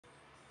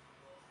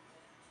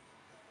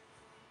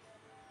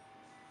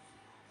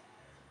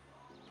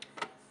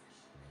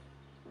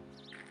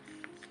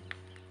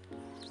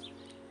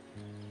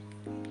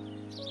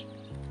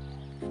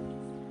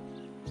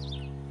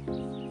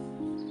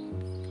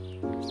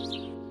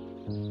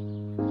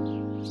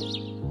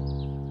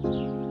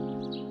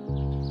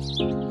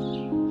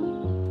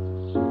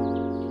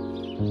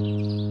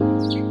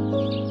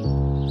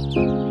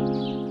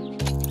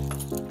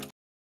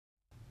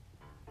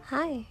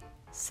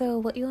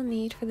what you'll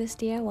need for this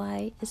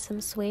DIY is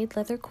some suede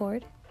leather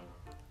cord,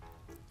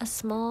 a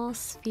small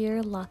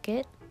sphere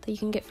locket that you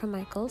can get from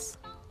Michael's,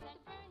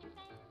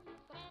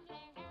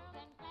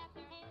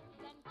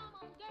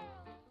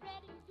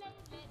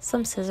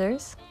 some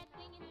scissors,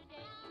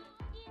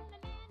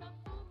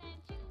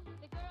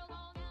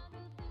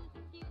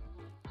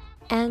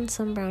 and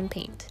some brown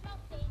paint.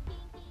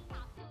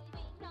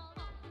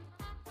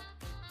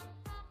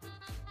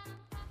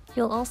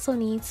 You'll also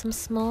need some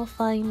small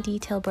fine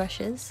detail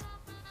brushes.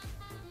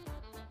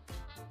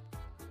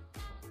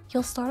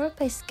 You'll start off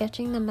by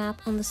sketching the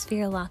map on the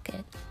sphere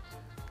locket.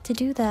 To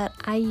do that,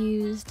 I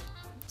used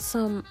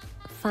some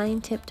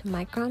fine-tipped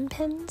micron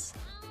pens.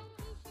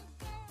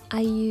 I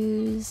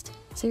used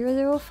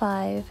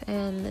 005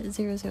 and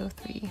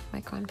 003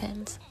 micron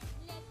pens.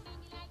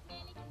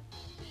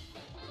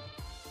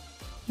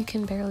 You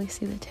can barely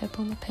see the tip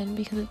on the pen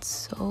because it's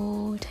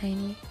so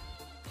tiny,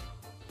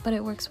 but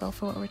it works well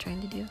for what we're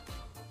trying to do.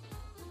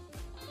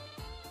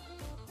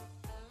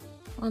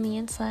 On the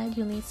inside,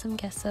 you'll need some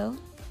gesso,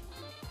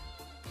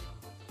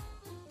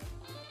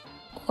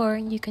 or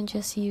you can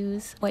just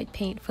use white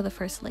paint for the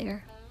first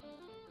layer.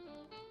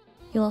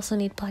 You'll also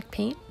need black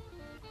paint,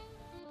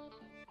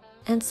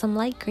 and some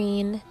light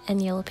green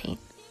and yellow paint,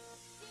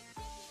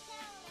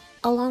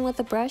 along with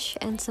a brush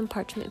and some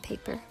parchment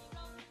paper.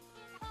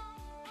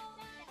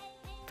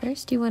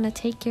 First, you want to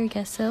take your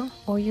gesso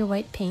or your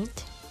white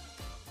paint.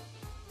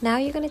 Now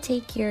you're going to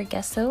take your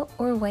gesso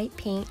or white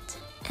paint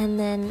and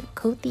then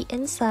coat the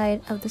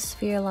inside of the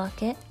sphere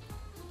locket.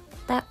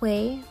 That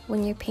way,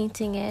 when you're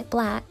painting it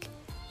black,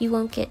 you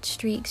won't get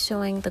streaks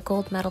showing the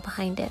gold metal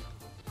behind it.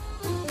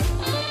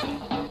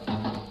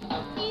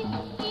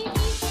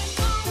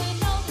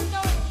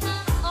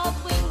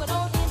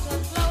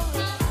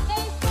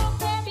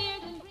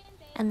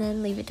 And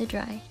then leave it to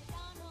dry.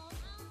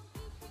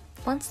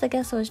 Once the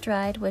gesso is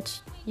dried, which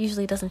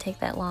usually doesn't take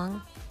that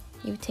long,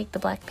 you take the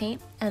black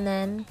paint and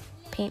then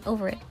paint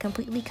over it,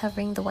 completely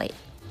covering the white.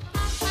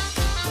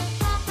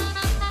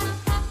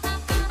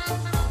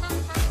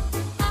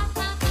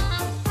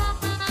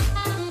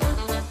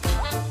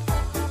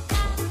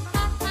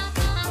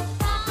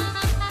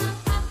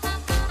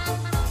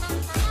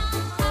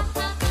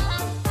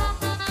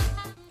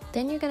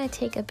 Then you're going to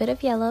take a bit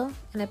of yellow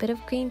and a bit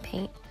of green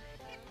paint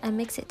and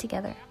mix it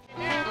together.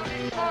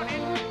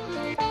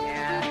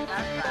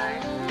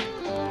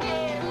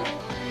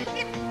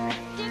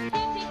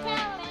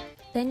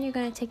 Then you're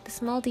going to take the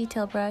small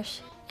detail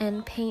brush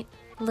and paint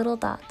little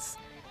dots,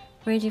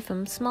 ranging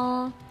from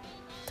small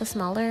to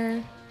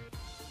smaller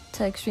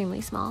to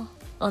extremely small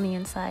on the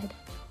inside.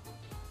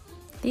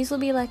 These will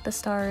be like the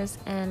stars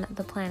and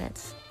the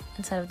planets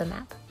inside of the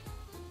map.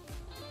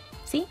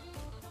 See?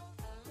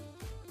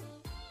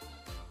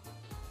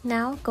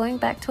 Now, going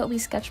back to what we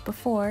sketched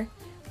before,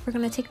 we're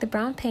going to take the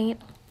brown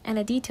paint and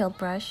a detailed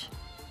brush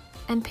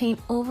and paint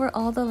over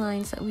all the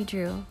lines that we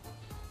drew.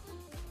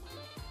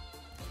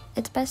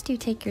 It's best you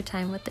take your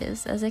time with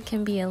this, as it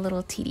can be a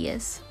little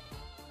tedious.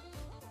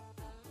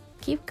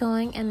 Keep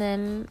going, and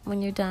then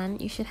when you're done,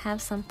 you should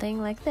have something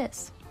like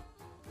this.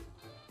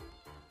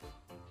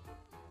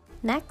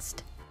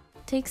 Next,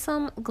 take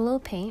some glow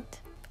paint,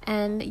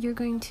 and you're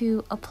going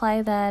to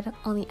apply that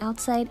on the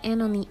outside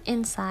and on the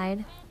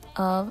inside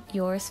of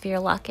your sphere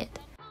locket.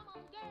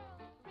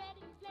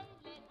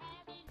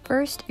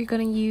 First, you're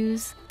going to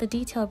use the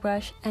detail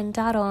brush and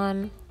dot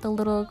on the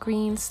little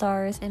green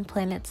stars and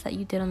planets that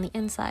you did on the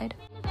inside.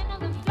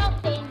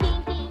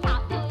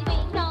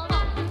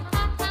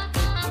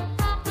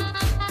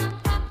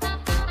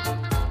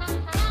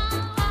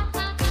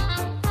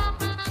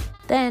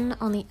 Then,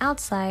 on the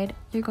outside,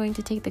 you're going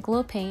to take the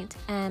glow paint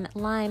and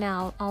line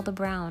out all the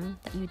brown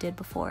that you did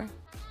before.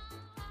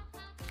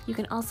 You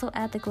can also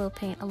add the glow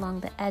paint along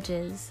the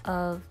edges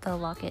of the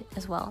locket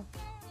as well.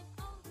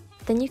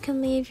 Then you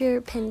can leave your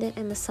pendant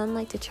in the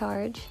sunlight to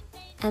charge,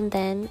 and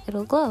then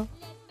it'll glow.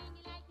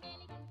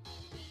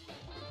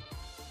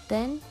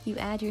 Then you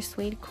add your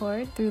suede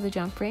cord through the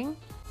jump ring.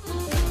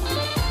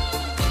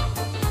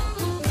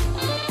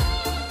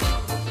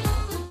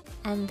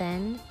 And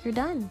then you're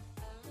done.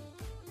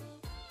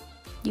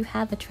 You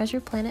have a Treasure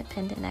Planet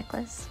pendant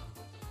necklace.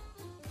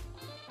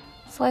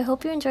 So I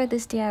hope you enjoyed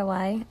this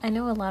DIY. I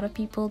know a lot of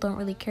people don't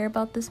really care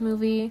about this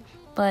movie,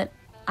 but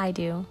I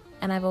do.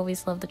 And I've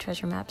always loved the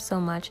treasure map so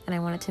much, and I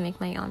wanted to make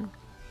my own.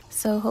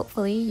 So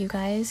hopefully you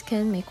guys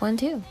can make one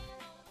too.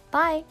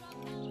 Bye!